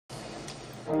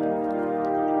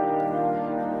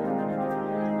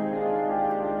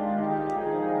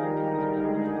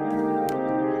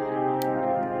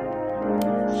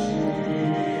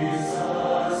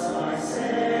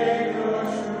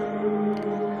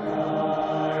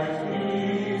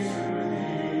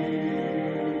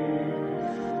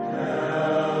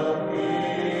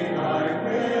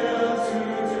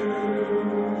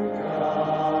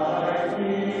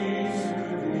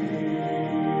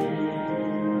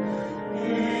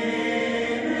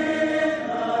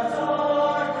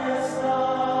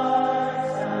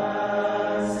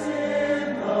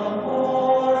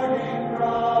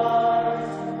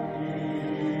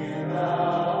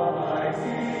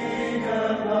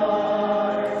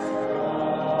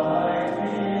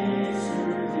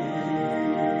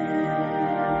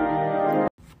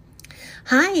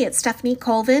Hi, it's Stephanie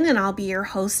Colvin, and I'll be your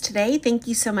host today. Thank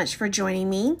you so much for joining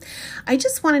me. I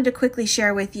just wanted to quickly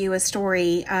share with you a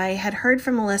story. I had heard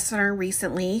from a listener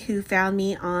recently who found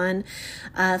me on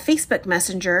Facebook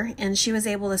Messenger, and she was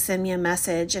able to send me a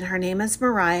message, and her name is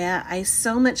Mariah. I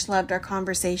so much loved our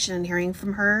conversation and hearing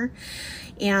from her.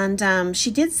 And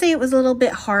she did say it was a little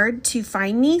bit hard to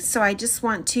find me, so I just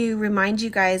want to remind you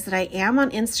guys that I am on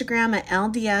Instagram at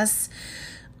LDS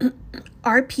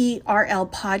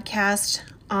RPRL podcast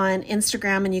on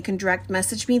Instagram, and you can direct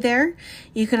message me there.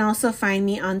 You can also find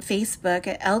me on Facebook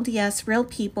at LDS Real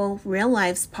People Real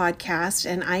Lives podcast,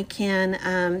 and I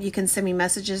can you can send me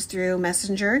messages through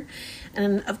Messenger.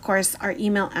 And of course, our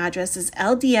email address is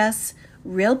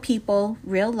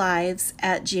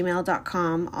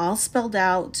ldsrealpeoplereallives@gmail.com, all spelled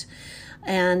out.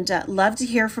 And love to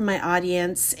hear from my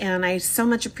audience, and I so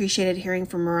much appreciated hearing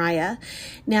from Mariah.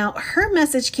 Now, her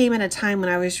message came at a time when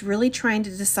I was really trying to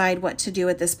decide what to do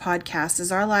with this podcast,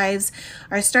 as our lives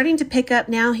are starting to pick up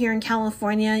now here in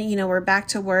California. You know, we're back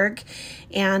to work,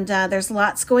 and there's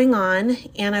lots going on,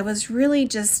 and I was really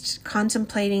just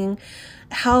contemplating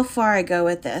how far I go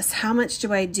with this. How much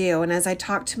do I do? And as I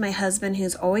talked to my husband,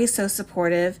 who's always so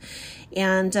supportive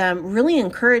and really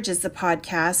encourages the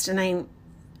podcast, and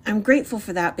I'm grateful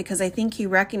for that, because I think he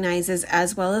recognizes,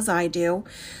 as well as I do,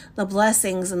 the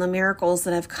blessings and the miracles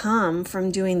that have come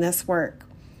from doing this work.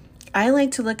 I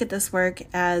like to look at this work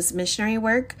as missionary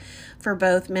work for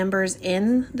both members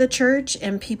in the church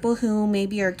and people who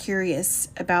maybe are curious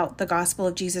about the gospel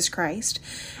of Jesus Christ,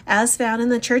 as found in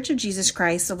the Church of Jesus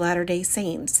Christ of Latter-day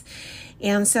Saints.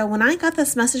 And so when I got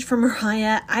this message from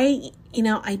Mariah, I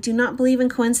do not believe in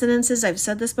coincidences. I've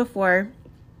said this before.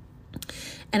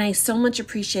 And I so much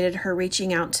appreciated her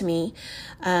reaching out to me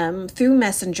through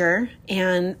Messenger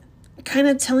and kind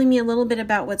of telling me a little bit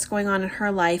about what's going on in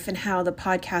her life and how the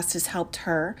podcast has helped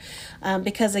her.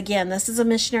 Because again, this is a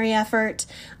missionary effort.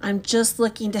 I'm just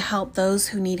looking to help those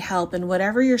who need help, and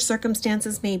whatever your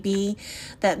circumstances may be,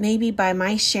 that maybe by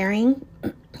my sharing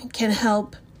can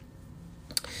help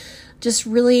just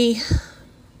really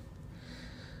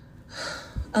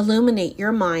illuminate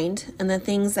your mind and the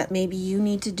things that maybe you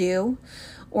need to do,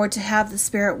 or to have the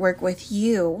Spirit work with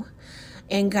you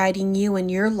and guiding you in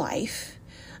your life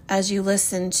as you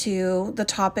listen to the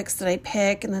topics that I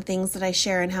pick and the things that I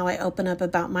share and how I open up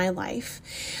about my life.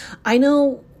 I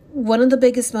know one of the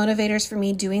biggest motivators for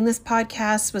me doing this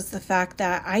podcast was the fact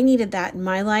that I needed that in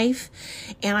my life,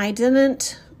 and I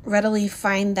didn't readily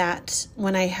find that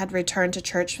when I had returned to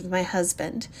church with my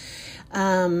husband.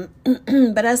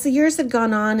 But as the years had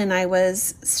gone on, and I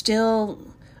was still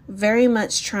very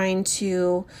much trying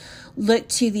to look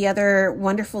to the other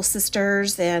wonderful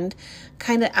sisters and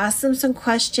kind of ask them some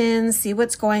questions, see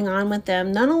what's going on with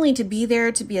them, not only to be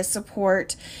there to be a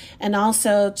support and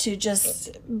also to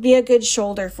just be a good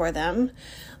shoulder for them,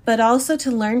 but also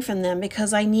to learn from them,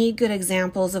 because I need good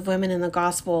examples of women in the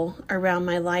gospel around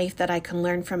my life that I can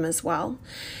learn from as well.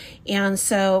 And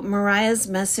so Mariah's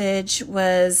message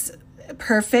was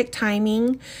perfect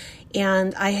timing.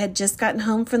 And I had just gotten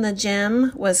home from the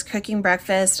gym, was cooking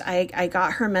breakfast. I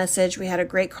got her message. We had a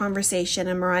great conversation.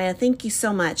 And Mariah, thank you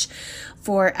so much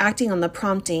for acting on the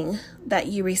prompting that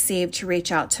you received to reach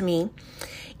out to me.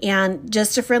 And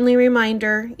just a friendly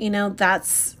reminder,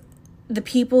 that's the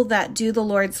people that do the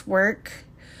Lord's work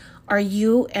are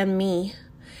you and me.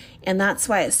 And that's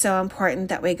why it's so important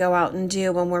that we go out and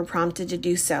do when we're prompted to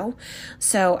do so.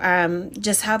 So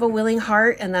just have a willing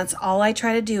heart. And that's all I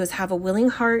try to do, is have a willing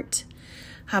heart,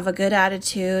 have a good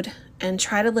attitude, and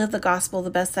try to live the gospel the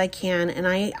best I can. And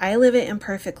I live it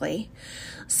imperfectly.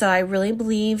 So I really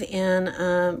believe in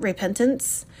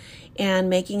repentance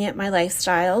and making it my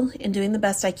lifestyle and doing the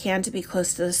best I can to be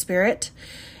close to the Spirit.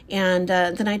 And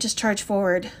then I just charge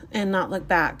forward and not look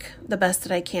back the best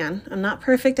that I can. I'm not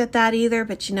perfect at that either,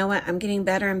 but you know what? I'm getting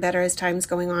better and better as time's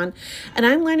going on. And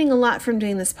I'm learning a lot from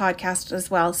doing this podcast as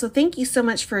well. So thank you so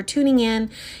much for tuning in.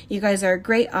 You guys are a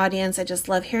great audience. I just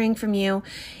love hearing from you.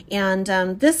 And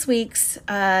this week's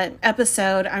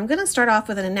episode, I'm going to start off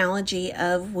with an analogy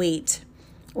of wheat.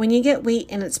 When you get wheat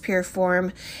in its pure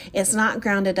form, it's not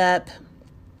grounded up.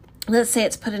 Let's say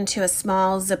it's put into a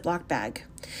small Ziploc bag.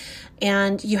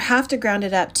 And you have to ground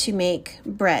it up to make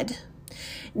bread.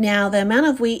 Now, the amount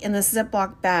of wheat in this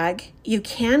Ziploc bag, you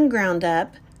can ground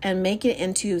up and make it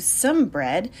into some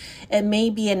bread. It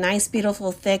may be a nice,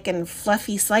 beautiful, thick, and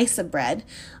fluffy slice of bread,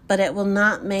 but it will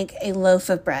not make a loaf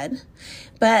of bread.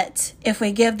 But if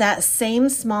we give that same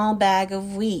small bag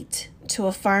of wheat to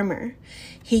a farmer,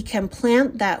 he can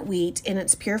plant that wheat in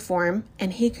its pure form,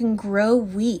 and he can grow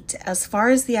wheat as far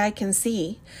as the eye can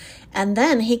see. And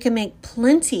then he can make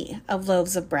plenty of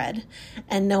loaves of bread,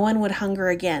 and no one would hunger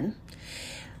again.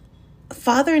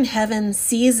 Father in heaven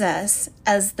sees us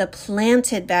as the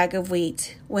planted bag of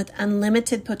wheat with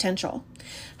unlimited potential.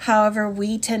 However,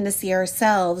 we tend to see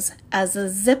ourselves as a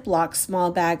Ziploc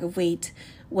small bag of wheat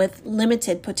with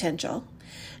limited potential.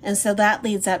 And so that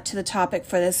leads up to the topic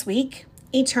for this week,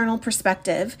 eternal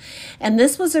perspective. And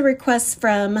this was a request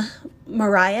from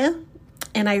Mariah.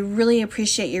 And I really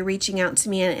appreciate you reaching out to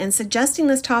me and suggesting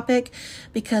this topic,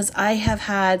 because I have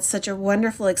had such a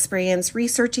wonderful experience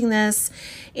researching this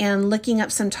and looking up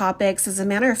some topics. As a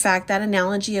matter of fact, that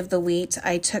analogy of the wheat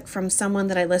I took from someone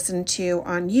that I listened to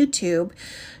on YouTube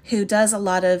who does a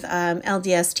lot of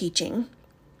LDS teaching.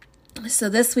 So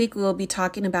this week we will be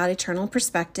talking about eternal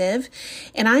perspective,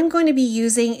 and I'm going to be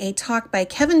using a talk by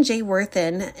Kevin J.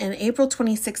 Worthen. In April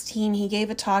 2016, he gave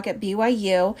a talk at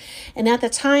BYU, and at the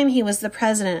time he was the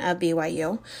president of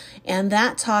BYU, and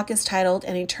that talk is titled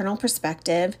An Eternal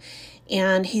Perspective.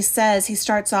 And he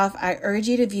starts off, I urge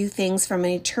you to view things from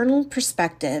an eternal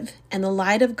perspective in the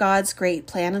light of God's great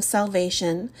plan of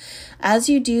salvation. As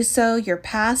you do so, your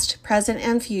past, present,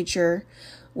 and future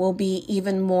will be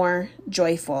even more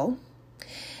joyful.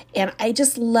 And I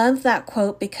just love that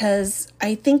quote, because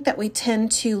I think that we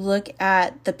tend to look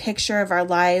at the picture of our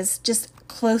lives just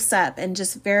close up and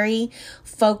just very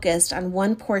focused on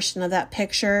one portion of that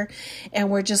picture. And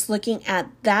we're just looking at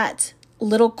that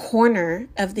little corner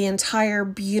of the entire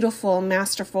beautiful,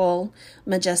 masterful,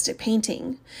 majestic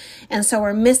painting. And so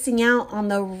we're missing out on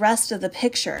the rest of the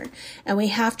picture. And we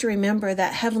have to remember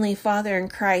that Heavenly Father in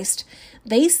Christ,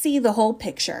 they see the whole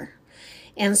picture.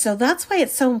 And so that's why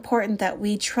it's so important that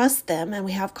we trust them and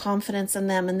we have confidence in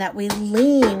them, and that we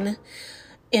lean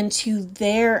into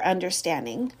their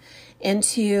understanding,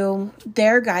 into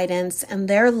their guidance and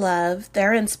their love,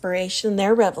 their inspiration,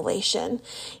 their revelation.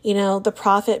 You know, the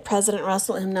prophet, President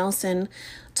Russell M. Nelson,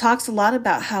 talks a lot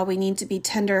about how we need to be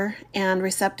tender and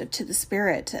receptive to the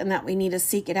Spirit, and that we need to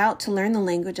seek it out to learn the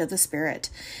language of the Spirit.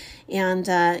 And,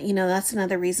 that's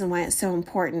another reason why it's so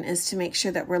important, is to make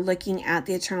sure that we're looking at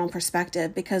the eternal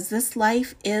perspective, because this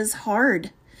life is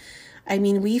hard. I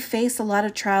mean, we face a lot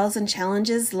of trials and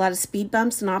challenges, a lot of speed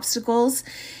bumps and obstacles.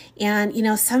 And,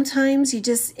 sometimes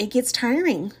it gets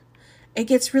tiring. It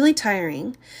gets really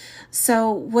tiring.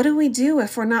 So what do we do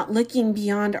if we're not looking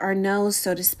beyond our nose,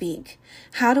 so to speak?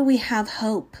 How do we have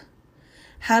hope?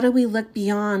 How do we look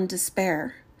beyond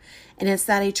despair? And it's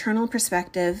that eternal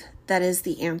perspective that is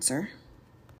the answer.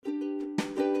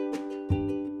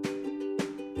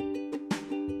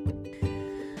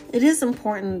 It is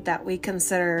important that we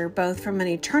consider both from an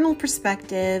eternal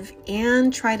perspective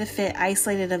and try to fit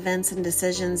isolated events and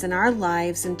decisions in our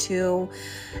lives into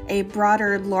a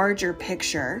broader, larger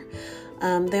picture.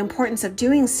 The importance of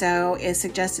doing so is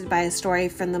suggested by a story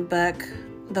from the book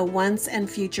The Once and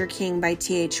Future King by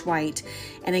T.H. White.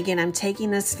 And again, I'm taking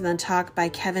this from the talk by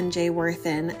Kevin J.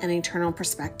 Worthen, An Eternal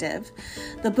Perspective.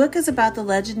 The book is about the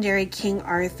legendary King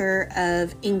Arthur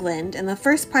of England, and the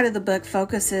first part of the book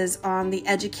focuses on the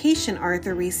education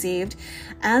Arthur received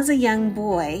as a young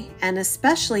boy, and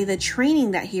especially the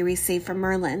training that he received from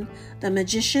Merlin, the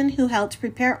magician who helped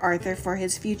prepare Arthur for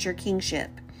his future kingship.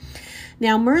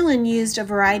 Now, Merlin used a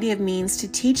variety of means to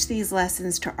teach these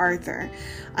lessons to Arthur,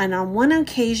 and on one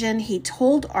occasion, he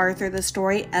told Arthur the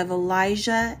story of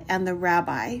Elijah and the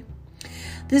rabbi.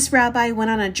 This rabbi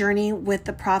went on a journey with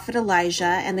the prophet Elijah,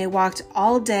 and they walked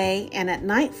all day, and at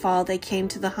nightfall, they came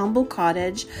to the humble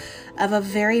cottage of a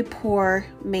very poor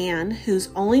man whose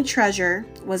only treasure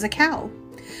was a cow.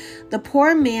 The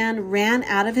poor man ran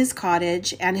out of his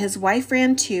cottage, and his wife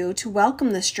ran too, to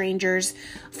welcome the strangers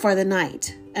for the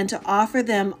night, and to offer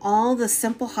them all the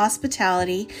simple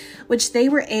hospitality which they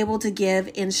were able to give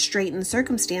in straitened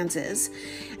circumstances.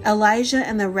 Elijah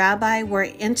and the rabbi were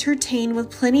entertained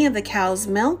with plenty of the cow's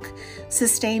milk,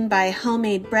 sustained by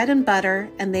homemade bread and butter,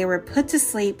 and they were put to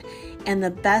sleep in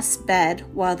the best bed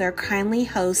while their kindly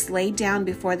host lay down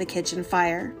before the kitchen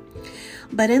fire.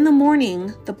 But in the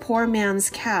morning, the poor man's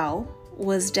cow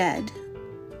was dead.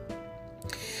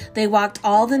 They walked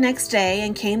all the next day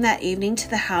and came that evening to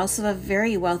the house of a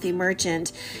very wealthy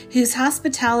merchant, whose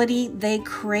hospitality they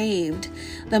craved.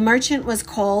 The merchant was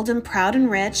cold and proud and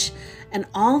rich, and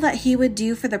all that he would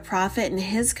do for the prophet and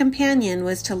his companion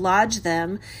was to lodge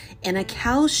them in a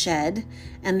cow shed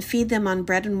and feed them on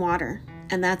bread and water,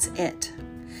 and that's it.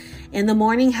 In the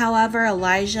morning, however,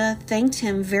 Elijah thanked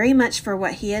him very much for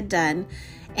what he had done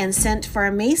and sent for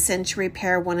a mason to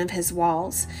repair one of his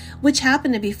walls, which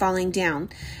happened to be falling down,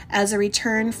 as a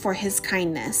return for his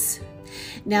kindness.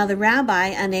 Now the rabbi,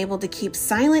 unable to keep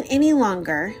silent any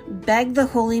longer, begged the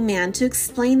holy man to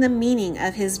explain the meaning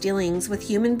of his dealings with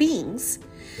human beings.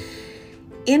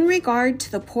 "In regard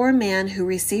to the poor man who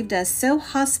received us so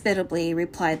hospitably,"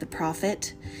 replied the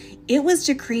prophet, "it was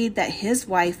decreed that his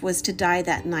wife was to die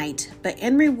that night, but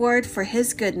in reward for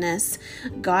his goodness,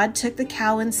 God took the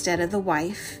cow instead of the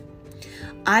wife.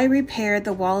 I repaired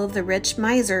the wall of the rich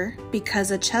miser because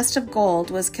a chest of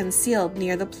gold was concealed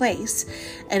near the place,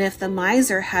 and if the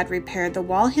miser had repaired the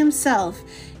wall himself,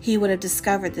 he would have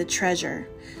discovered the treasure.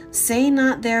 Say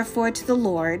not therefore to the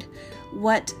Lord,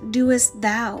 'What doest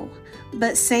thou?'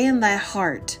 but say in thy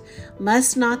heart,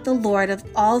 'Must not the Lord of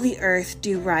all the earth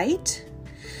do right?'"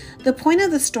 The point of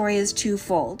the story is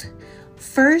twofold.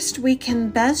 First, we can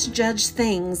best judge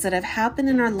things that have happened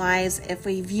in our lives if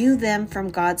we view them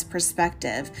from God's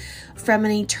perspective, from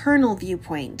an eternal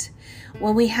viewpoint.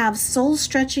 When we have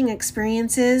soul-stretching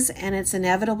experiences, and it's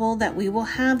inevitable that we will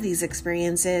have these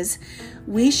experiences,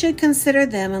 we should consider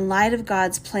them in light of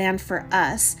God's plan for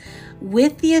us,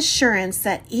 with the assurance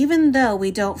that even though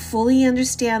we don't fully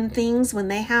understand things when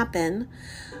they happen,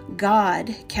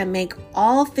 God can make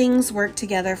all things work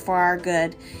together for our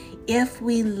good if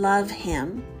we love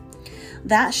Him.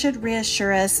 That should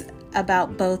reassure us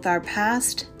about both our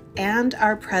past and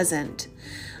our present.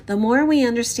 The more we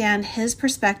understand His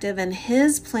perspective and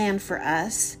His plan for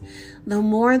us, the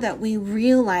more that we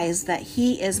realize that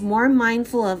He is more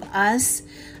mindful of us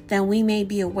than we may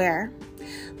be aware.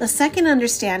 The second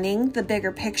understanding, the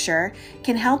bigger picture,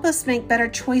 can help us make better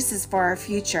choices for our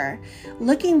future.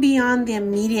 Looking beyond the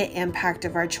immediate impact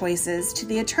of our choices to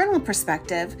the eternal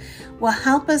perspective will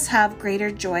help us have greater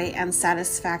joy and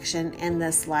satisfaction in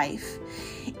this life.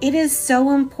 It is so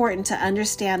important to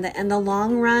understand that in the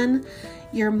long run,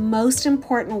 your most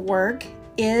important work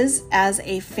is as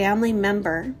a family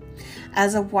member,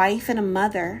 as a wife and a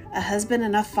mother, a husband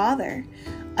and a father,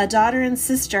 a daughter and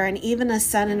sister, and even a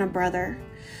son and a brother.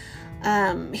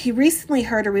 He recently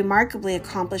heard a remarkably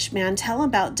accomplished man tell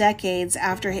about decades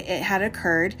after it had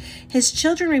occurred, his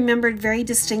children remembered very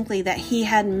distinctly that he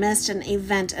had missed an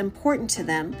event important to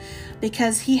them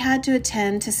because he had to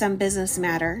attend to some business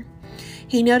matter.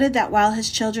 He noted that while his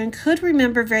children could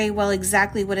remember very well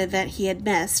exactly what event he had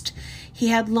missed, he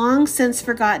had long since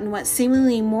forgotten what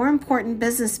seemingly more important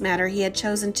business matter he had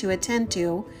chosen to attend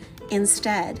to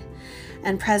instead.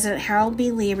 And President Harold B.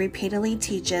 Lee repeatedly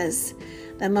teaches,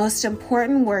 "The most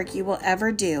important work you will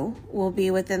ever do will be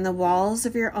within the walls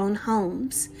of your own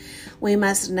homes." We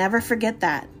must never forget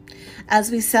that.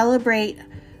 As we celebrate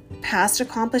past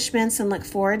accomplishments and look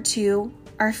forward to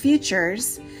our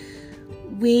futures,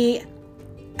 we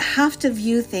have to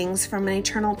view things from an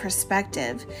eternal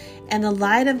perspective in the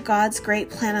light of God's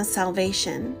great plan of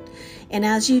salvation. And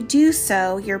as you do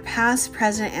so, your past,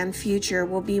 present, and future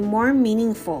will be more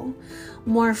meaningful,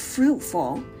 more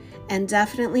fruitful, and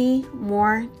definitely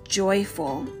more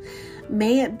joyful.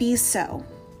 May it be so.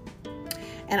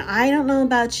 And I don't know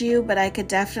about you, but I could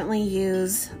definitely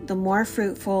use the more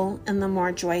fruitful and the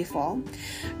more joyful.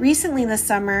 Recently this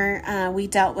summer, we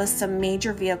dealt with some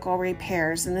major vehicle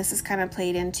repairs, and this has kind of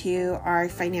played into our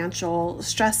financial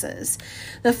stresses.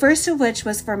 The first of which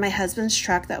was for my husband's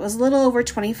truck that was a little over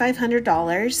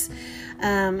 $2,500.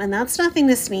 And that's nothing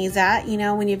to sneeze at. You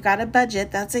know, when you've got a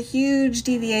budget, that's a huge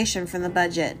deviation from the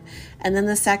budget. And then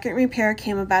the second repair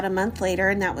came about a month later,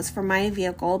 and that was for my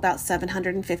vehicle, about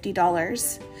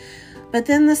 $750. But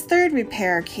then this third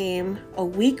repair came a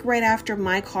week right after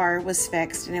my car was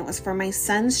fixed, and it was for my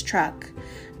son's truck,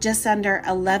 just under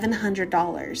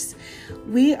 $1,100.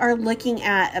 We are looking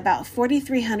at about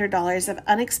 $4,300 of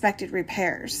unexpected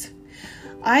repairs.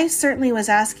 I certainly was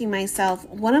asking myself,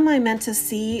 what am I meant to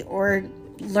see or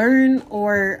learn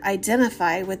or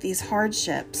identify with these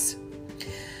hardships?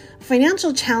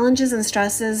 Financial challenges and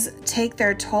stresses take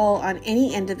their toll on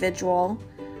any individual,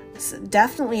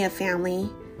 definitely a family,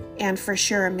 and for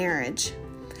sure a marriage.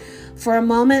 For a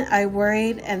moment, I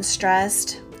worried and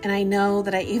stressed, and I know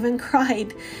that I even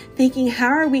cried, thinking, how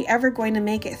are we ever going to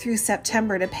make it through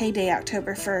September to payday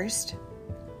October 1st?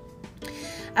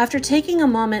 After taking a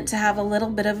moment to have a little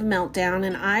bit of a meltdown,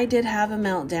 and I did have a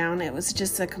meltdown, it was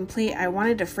just I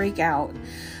wanted to freak out.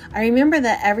 I remember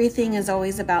that everything is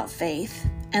always about faith,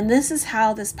 and this is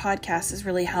how this podcast has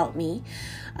really helped me.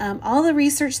 All the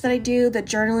research that I do, the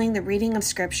journaling, the reading of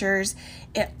scriptures,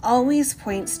 it always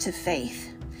points to faith.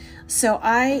 So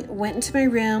I went into my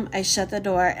room, I shut the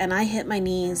door, and I hit my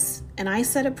knees, and I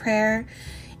said a prayer,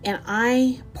 and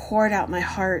I poured out my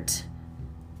heart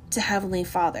to Heavenly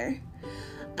Father.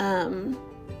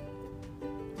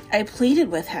 I pleaded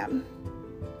with him.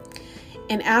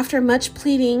 And after much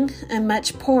pleading and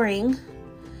much pouring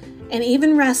and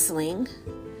even wrestling,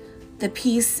 the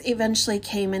peace eventually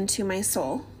came into my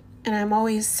soul. And I'm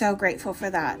always so grateful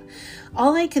for that.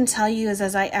 All I can tell you is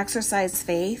as I exercise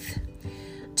faith,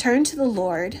 turn to the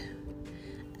Lord,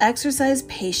 exercise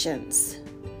patience,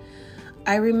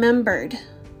 I remembered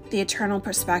the eternal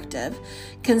perspective,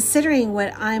 considering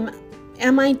what am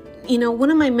I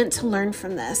meant to learn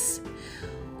from this?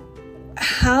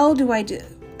 How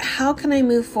can I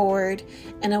move forward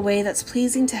in a way that's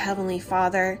pleasing to Heavenly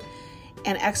Father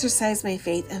and exercise my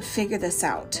faith and figure this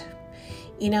out?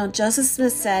 Joseph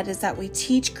Smith said is that we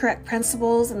teach correct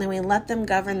principles and then we let them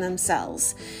govern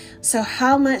themselves. So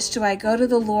how much do I go to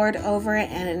the Lord over it,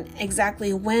 and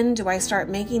exactly when do I start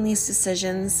making these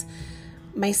decisions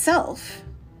myself?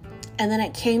 And then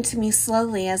it came to me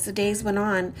slowly as the days went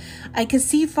on. I could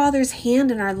see Father's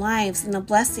hand in our lives and the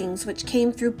blessings which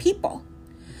came through people.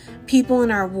 People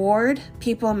in our ward,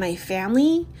 people in my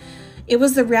family. It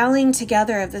was the rallying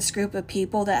together of this group of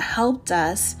people that helped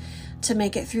us to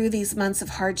make it through these months of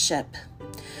hardship.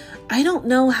 I don't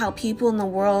know how people in the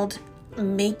world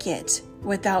make it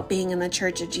without being in the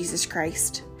Church of Jesus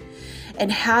Christ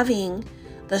and having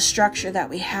the structure that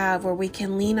we have where we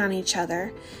can lean on each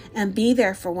other and be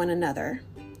there for one another.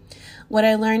 What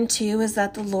I learned too is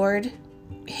that the Lord,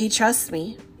 He trusts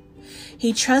me.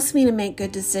 He trusts me to make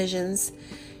good decisions,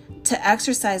 to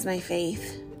exercise my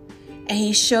faith. And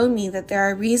He showed me that there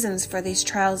are reasons for these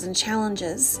trials and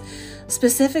challenges,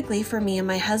 specifically for me and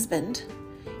my husband.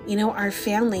 Our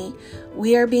family,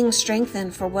 we are being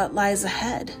strengthened for what lies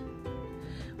ahead.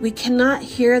 We cannot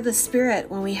hear the Spirit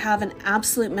when we have an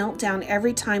absolute meltdown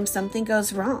every time something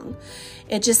goes wrong.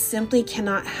 It just simply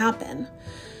cannot happen.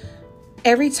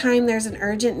 Every time there's an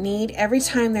urgent need, every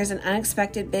time there's an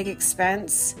unexpected big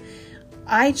expense,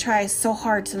 I try so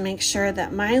hard to make sure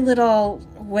that my little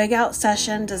wig out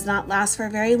session does not last for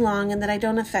very long and that I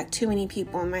don't affect too many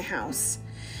people in my house.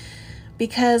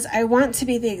 Because I want to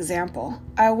be the example.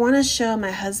 I want to show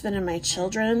my husband and my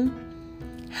children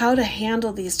how to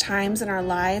handle these times in our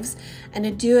lives and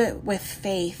to do it with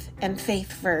faith and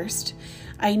faith first.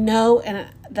 I know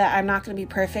that I'm not going to be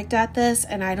perfect at this,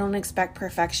 and I don't expect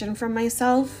perfection from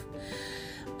myself,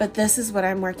 but this is what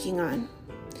I'm working on.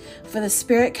 For the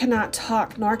Spirit cannot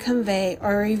talk nor convey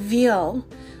or reveal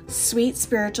sweet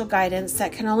spiritual guidance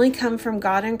that can only come from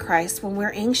God and Christ when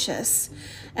we're anxious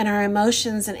and our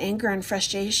emotions and anger and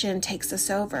frustration takes us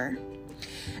over.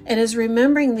 It is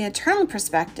remembering the eternal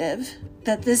perspective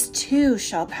that this too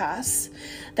shall pass,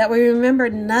 that we remember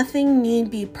nothing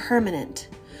need be permanent.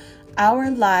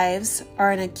 Our lives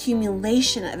are an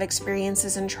accumulation of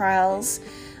experiences and trials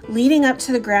leading up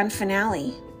to the grand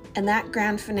finale, and that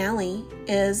grand finale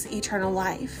is eternal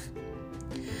life.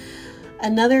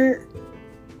 Another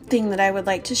thing that I would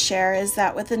like to share is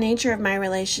that with the nature of my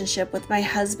relationship with my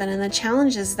husband and the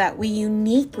challenges that we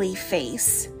uniquely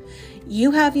face,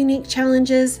 you have unique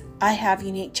challenges, I have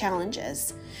unique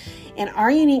challenges. And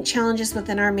our unique challenges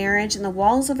within our marriage and the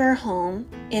walls of our home,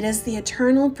 it is the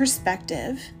eternal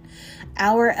perspective,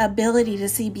 our ability to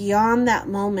see beyond that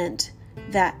moment,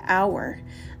 that hour,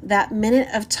 that minute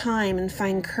of time, and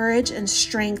find courage and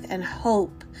strength and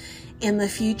hope in the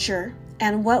future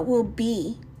and what will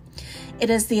be. It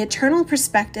is the eternal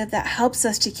perspective that helps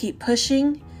us to keep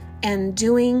pushing and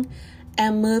doing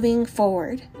and moving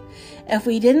forward. If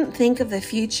we didn't think of the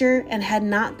future and had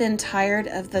not been tired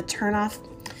of the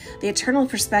eternal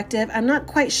perspective, I'm not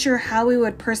quite sure how we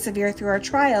would persevere through our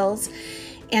trials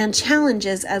and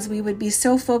challenges, as we would be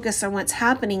so focused on what's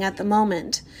happening at the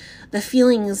moment. the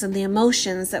feelings and the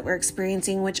emotions that we're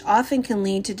experiencing, which often can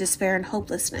lead to despair and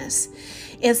hopelessness.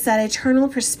 It's that eternal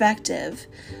perspective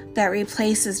that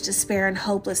replaces despair and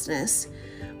hopelessness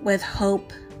with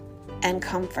hope and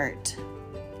comfort.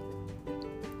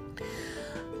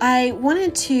 I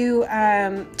wanted to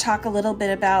talk a little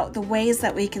bit about the ways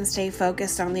that we can stay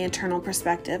focused on the eternal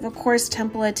perspective. Of course,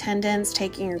 temple attendance,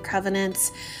 taking your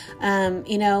covenants,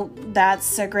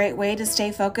 that's a great way to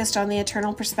stay focused on the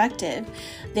eternal perspective.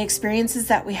 The experiences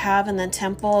that we have in the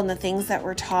temple and the things that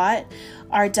we're taught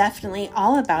are definitely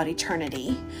all about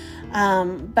eternity.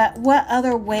 But what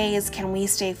other ways can we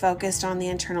stay focused on the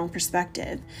eternal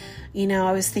perspective?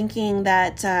 I was thinking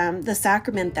that the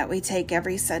sacrament that we take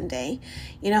every Sunday,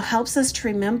 helps us to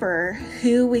remember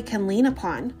who we can lean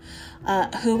upon,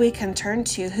 who we can turn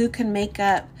to, who can make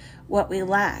up what we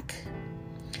lack.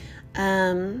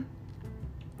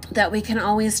 That we can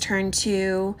always turn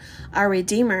to our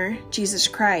Redeemer, Jesus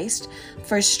Christ,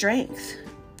 for strength,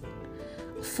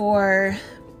 for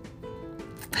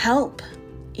help.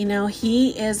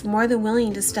 He is more than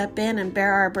willing to step in and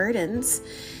bear our burdens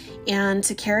and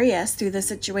to carry us through the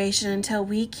situation until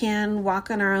we can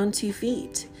walk on our own 2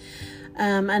 feet.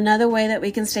 Another way that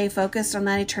we can stay focused on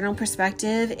that eternal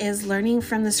perspective is learning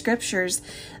from the scriptures.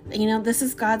 This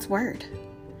is God's word.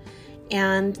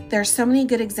 And there's so many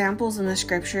good examples in the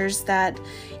scriptures that,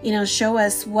 show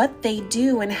us what they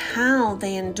do and how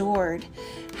they endured,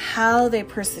 how they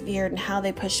persevered, and how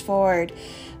they pushed forward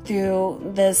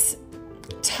through this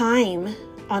time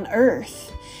on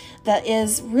earth. That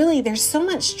is really, there's so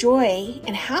much joy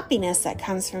and happiness that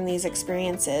comes from these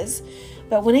experiences.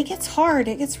 But when it gets hard,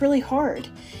 it gets really hard.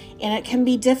 And it can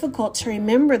be difficult to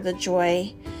remember the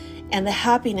joy and the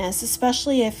happiness,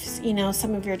 especially if,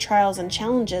 some of your trials and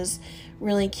challenges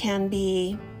really can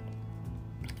be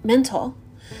mental.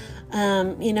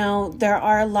 There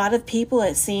are a lot of people,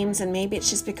 it seems, and maybe it's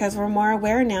just because we're more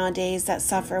aware nowadays, that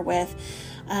suffer with,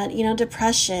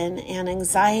 depression and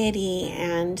anxiety,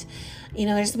 and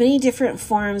there's many different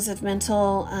forms of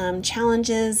mental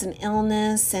challenges and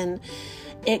illness, and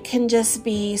it can just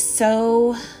be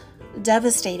so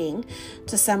devastating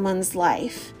to someone's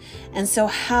life. And so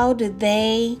how do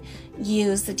they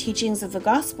use the teachings of the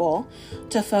gospel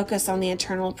to focus on the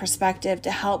eternal perspective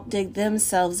to help dig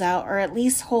themselves out, or at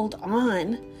least hold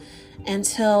on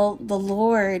until the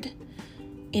Lord,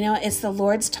 it's the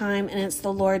Lord's time and it's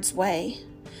the Lord's way.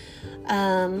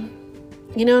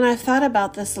 And I've thought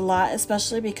about this a lot,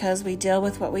 especially because we deal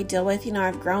with what we deal with.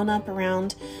 I've grown up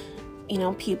around,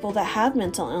 people that have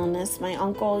mental illness. My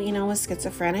uncle, was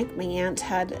schizophrenic. My aunt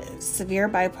had severe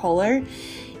bipolar.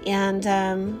 And,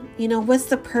 what's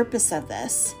the purpose of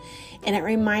this? And it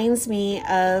reminds me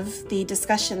of the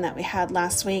discussion that we had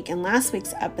last week. And last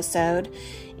week's episode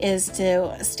is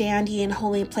to stand ye in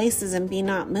holy places and be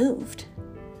not moved.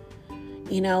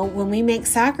 When we make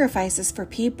sacrifices for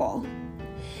people,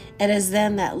 it is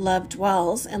then that love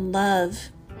dwells and love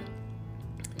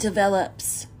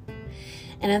develops.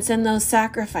 And it's in those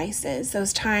sacrifices,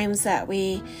 those times that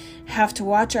we have to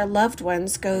watch our loved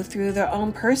ones go through their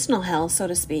own personal hell, so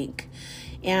to speak.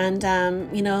 And,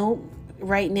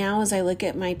 right now, as I look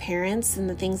at my parents and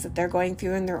the things that they're going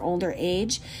through in their older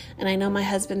age, and I know my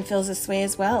husband feels this way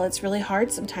as well, it's really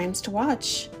hard sometimes to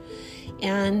watch.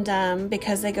 And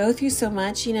because they go through so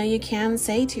much, you can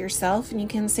say to yourself and you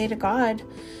can say to God,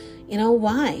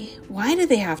 why? Why do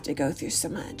they have to go through so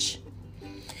much?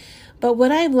 But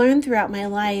what I've learned throughout my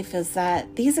life is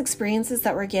that these experiences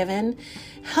that we're given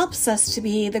helps us to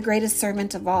be the greatest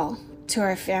servant of all to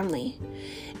our family.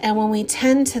 And when we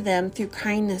tend to them through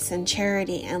kindness and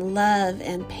charity and love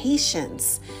and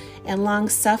patience and long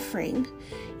suffering,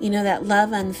 that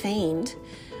love unfeigned,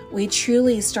 we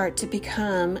truly start to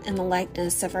become in the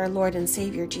likeness of our Lord and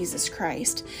Savior, Jesus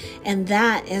Christ. And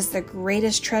that is the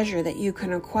greatest treasure that you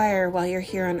can acquire while you're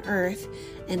here on earth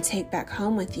and take back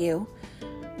home with you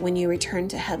when you return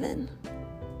to heaven.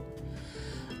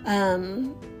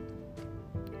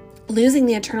 Losing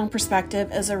the eternal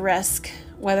perspective is a risk,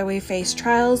 whether we face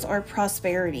trials or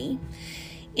prosperity.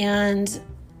 And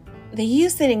they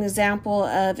use that example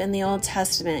of in the Old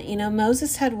Testament.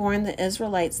 Moses had warned the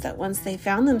Israelites that once they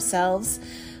found themselves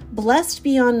blessed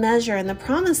beyond measure in the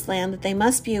promised land, that they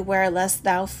must be aware lest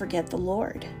thou forget the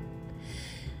Lord.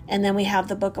 And then we have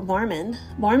the Book of Mormon.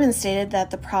 Mormon stated that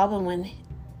the problem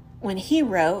when he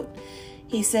wrote,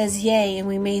 he says, yea, and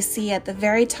we may see at the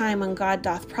very time when God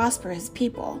doth prosper his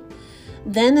people.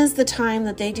 Then is the time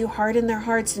that they do harden their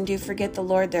hearts and do forget the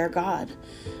Lord their God,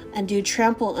 and do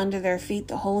trample under their feet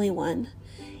the Holy One.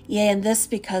 Yea, and this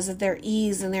because of their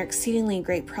ease and their exceedingly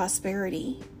great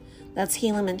prosperity. That's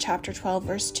Helaman chapter 12,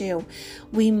 verse 2.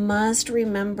 We must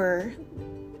remember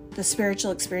the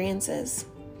spiritual experiences.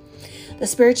 The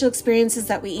spiritual experiences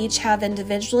that we each have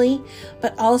individually,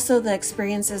 but also the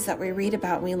experiences that we read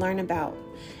about and we learn about,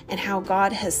 and how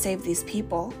God has saved these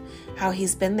people, how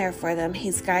He's been there for them,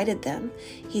 He's guided them,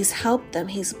 He's helped them,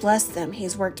 He's blessed them,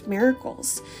 He's worked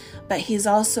miracles. But He's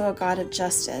also a God of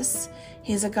justice.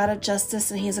 He's a God of justice,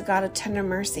 and He's a God of tender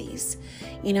mercies.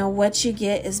 You know, what you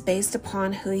get is based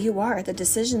upon who you are, the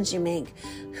decisions you make.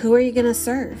 Who are you going to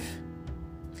serve?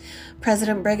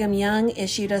 President Brigham Young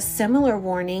issued a similar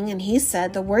warning, and he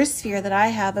said, "The worst fear that I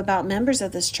have about members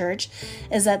of this church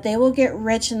is that they will get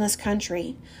rich in this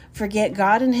country, forget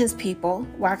God and His people,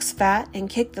 wax fat, and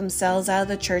kick themselves out of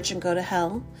the church and go to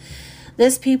hell.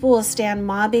 This people will stand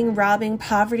mobbing, robbing,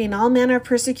 poverty, and all manner of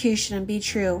persecution and be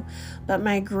true, but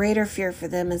my greater fear for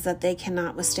them is that they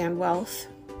cannot withstand wealth."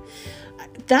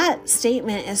 That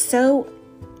statement is so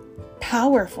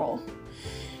powerful.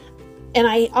 And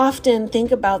I often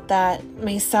think about that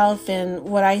myself and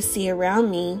what I see around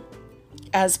me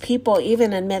as people,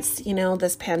 even amidst,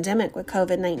 this pandemic with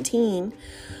COVID-19.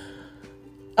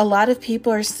 A lot of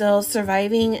people are still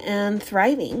surviving and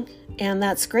thriving, and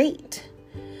that's great.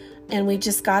 And we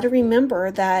just got to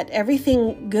remember that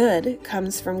everything good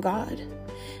comes from God.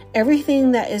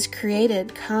 Everything that is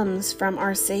created comes from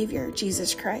our Savior,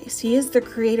 Jesus Christ. He is the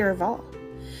creator of all.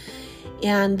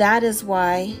 And that is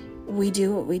why we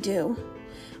do what we do.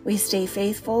 We stay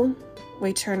faithful.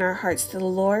 We turn our hearts to the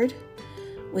Lord.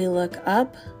 We look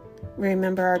up. We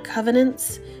remember our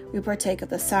covenants. We partake of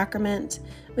the sacrament.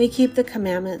 We keep the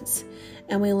commandments.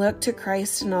 And we look to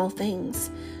Christ in all things.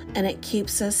 And it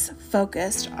keeps us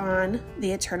focused on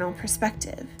the eternal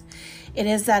perspective. It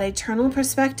is that eternal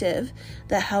perspective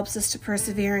that helps us to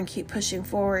persevere and keep pushing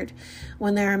forward.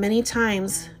 When there are many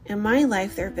times, in my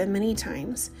life there have been many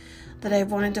times, that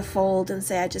I've wanted to fold and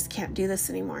say, I just can't do this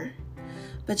anymore.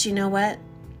 But you know what?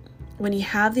 When you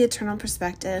have the eternal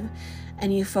perspective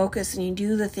and you focus and you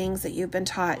do the things that you've been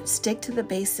taught, stick to the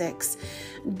basics.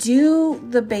 Do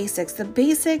the basics. The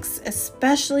basics,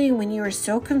 especially when you are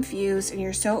so confused and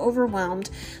you're so overwhelmed,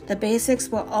 the basics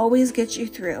will always get you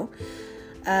through.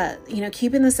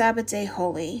 Keeping the Sabbath day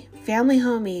holy, family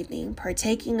home evening,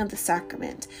 partaking of the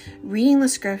sacrament, reading the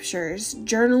scriptures,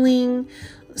 journaling,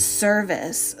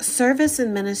 service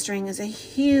and ministering is a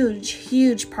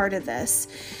huge part of this.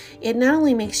 It not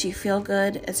only makes you feel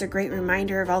good, it's a great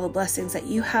reminder of all the blessings that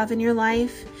you have in your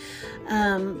life,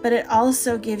 but it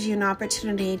also gives you an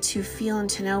opportunity to feel and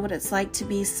to know what it's like to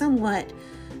be somewhat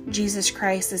Jesus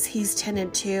Christ as He's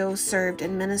tended to, served,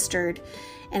 and ministered,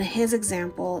 and His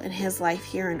example in His life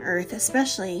here on earth,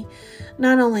 especially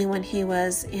not only when He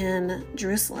was in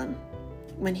Jerusalem,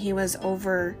 when He was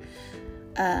over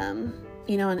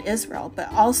in Israel, but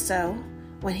also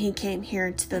when He came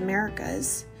here to the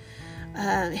Americas.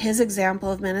 His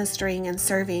example of ministering and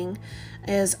serving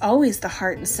is always the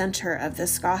heart and center of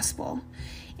this gospel.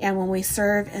 And when we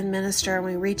serve and minister and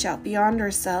we reach out beyond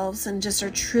ourselves and just are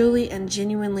truly and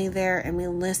genuinely there and we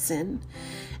listen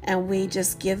and we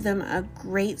just give them a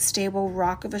great stable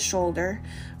rock of a shoulder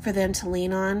for them to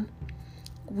lean on,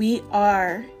 we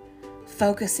are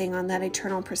focusing on that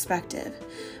eternal perspective.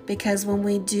 Because when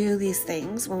we do these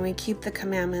things, when we keep the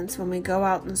commandments, when we go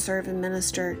out and serve and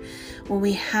minister, when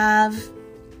we have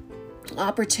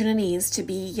opportunities to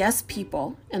be yes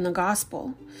people in the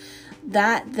gospel,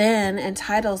 that then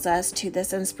entitles us to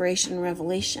this inspiration and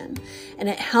revelation. And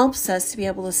it helps us to be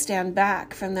able to stand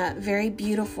back from that very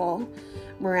beautiful,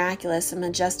 miraculous, and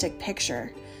majestic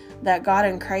picture that God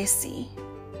and Christ see.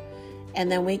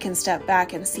 And then we can step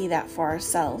back and see that for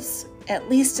ourselves, at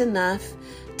least enough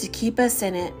to keep us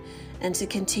in it and to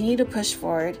continue to push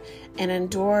forward and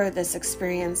endure this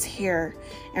experience here.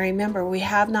 And remember, we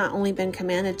have not only been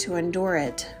commanded to endure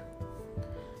it,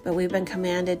 but we've been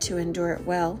commanded to endure it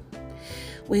well.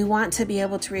 We want to be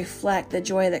able to reflect the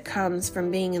joy that comes from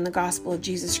being in the gospel of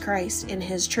Jesus Christ in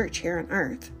His church here on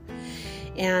earth.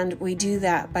 And we do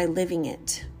that by living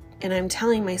it. And I'm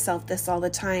telling myself this all the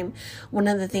time. One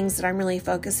of the things that I'm really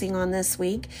focusing on this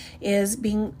week is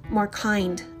being more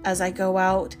kind as I go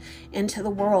out into the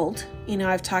world.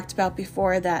 I've talked about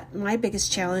before that my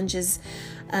biggest challenge is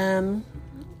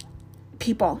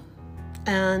people.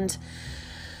 And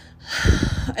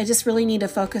I just really need to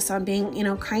focus on being,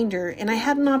 kinder. And I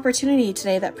had an opportunity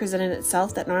today that presented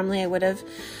itself that normally I would have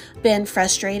been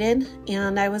frustrated.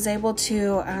 And I was able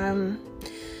to,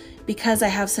 because I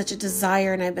have such a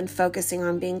desire and I've been focusing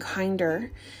on being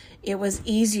kinder, it was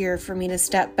easier for me to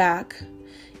step back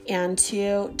and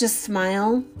to just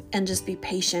smile and just be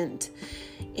patient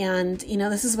And,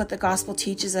 this is what the gospel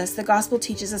teaches us. The gospel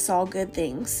teaches us all good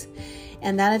things.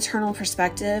 And that eternal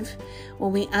perspective,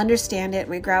 when we understand it,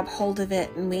 we grab hold of it,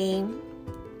 and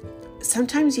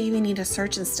sometimes you even need to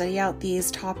search and study out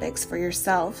these topics for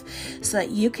yourself so that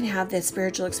you can have the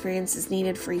spiritual experiences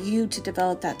needed for you to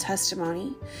develop that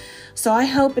testimony. So I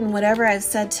hope in whatever I've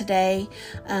said today,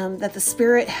 that the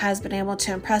Spirit has been able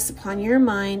to impress upon your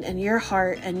mind and your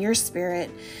heart and your spirit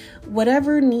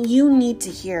whatever you need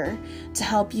to hear to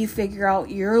help you figure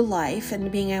out your life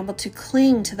and being able to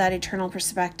cling to that eternal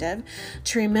perspective,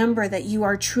 to remember that you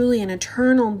are truly an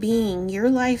eternal being. Your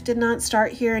life did not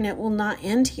start here and it will not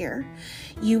end here.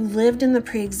 You lived in the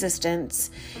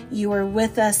pre-existence. You were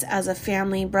with us as a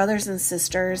family, brothers and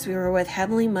sisters. We were with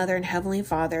Heavenly Mother and Heavenly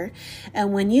Father.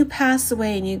 And when you pass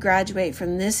away and you graduate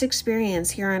from this experience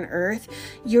here on earth,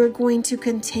 you're going to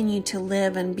continue to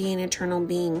live and be an eternal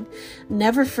being.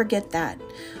 Never forget that.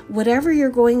 Whatever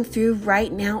you're going through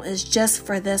right now is just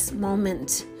for this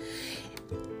moment.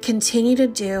 Continue to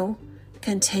do,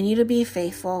 continue to be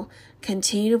faithful,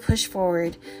 continue to push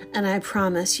forward, and I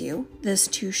promise you, this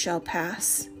too shall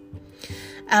pass.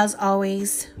 As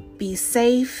always, be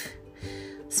safe,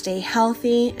 stay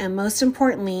healthy, and most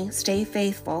importantly, stay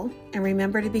faithful, and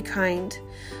remember to be kind.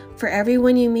 For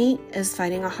everyone you meet is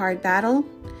fighting a hard battle.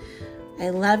 I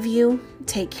love you.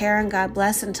 Take care and God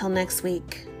bless until next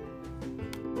week.